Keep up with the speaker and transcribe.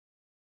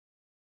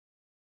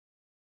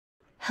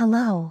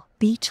Hello,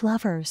 beach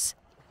lovers.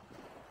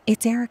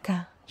 It's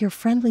Erica, your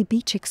friendly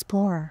beach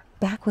explorer,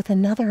 back with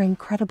another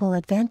incredible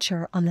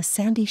adventure on the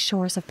sandy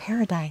shores of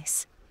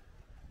paradise.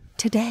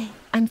 Today,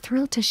 I'm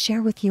thrilled to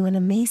share with you an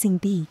amazing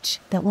beach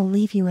that will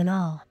leave you in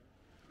awe.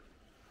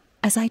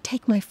 As I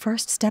take my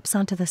first steps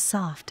onto the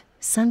soft,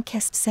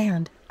 sun-kissed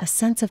sand, a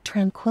sense of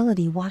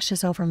tranquility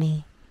washes over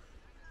me.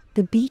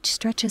 The beach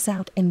stretches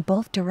out in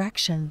both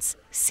directions,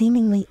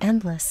 seemingly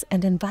endless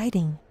and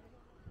inviting.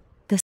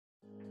 The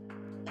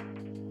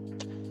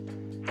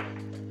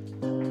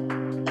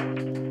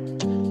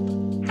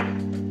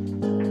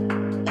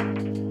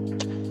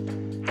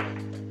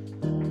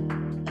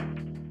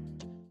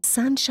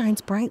sun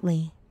shines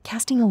brightly,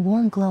 casting a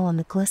warm glow on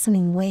the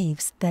glistening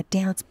waves that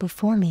dance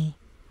before me.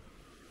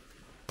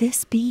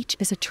 This beach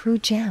is a true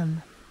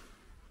gem.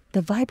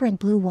 The vibrant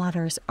blue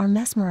waters are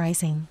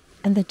mesmerizing,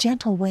 and the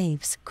gentle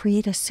waves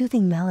create a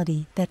soothing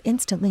melody that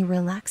instantly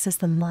relaxes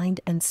the mind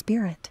and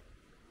spirit.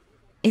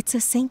 It's a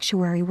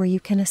sanctuary where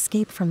you can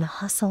escape from the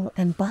hustle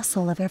and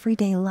bustle of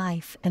everyday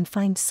life and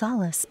find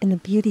solace in the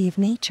beauty of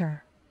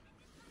nature.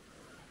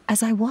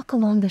 As I walk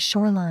along the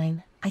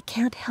shoreline, I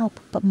can't help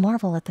but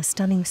marvel at the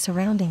stunning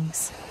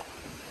surroundings.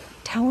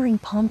 Towering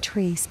palm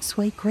trees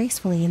sway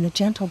gracefully in the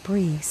gentle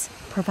breeze,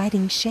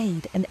 providing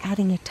shade and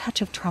adding a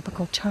touch of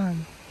tropical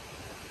charm.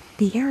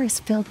 The air is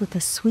filled with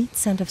the sweet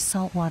scent of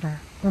salt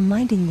water,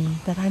 reminding me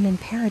that I'm in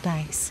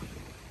paradise.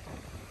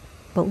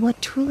 But what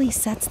truly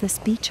sets this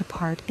beach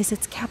apart is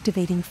its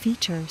captivating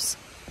features.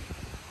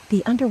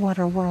 The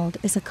underwater world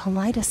is a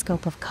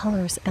kaleidoscope of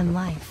colors and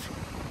life.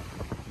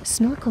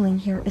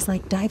 Snorkeling here is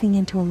like diving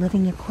into a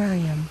living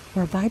aquarium,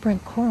 where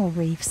vibrant coral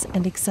reefs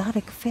and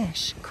exotic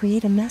fish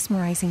create a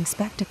mesmerizing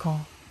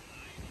spectacle.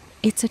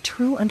 It's a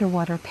true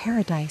underwater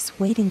paradise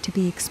waiting to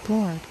be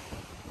explored.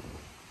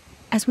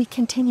 As we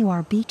continue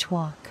our beach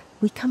walk,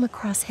 we come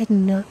across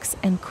hidden nooks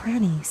and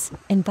crannies,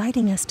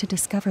 inviting us to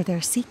discover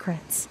their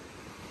secrets.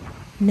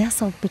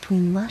 Nestled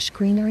between lush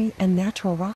greenery and natural rock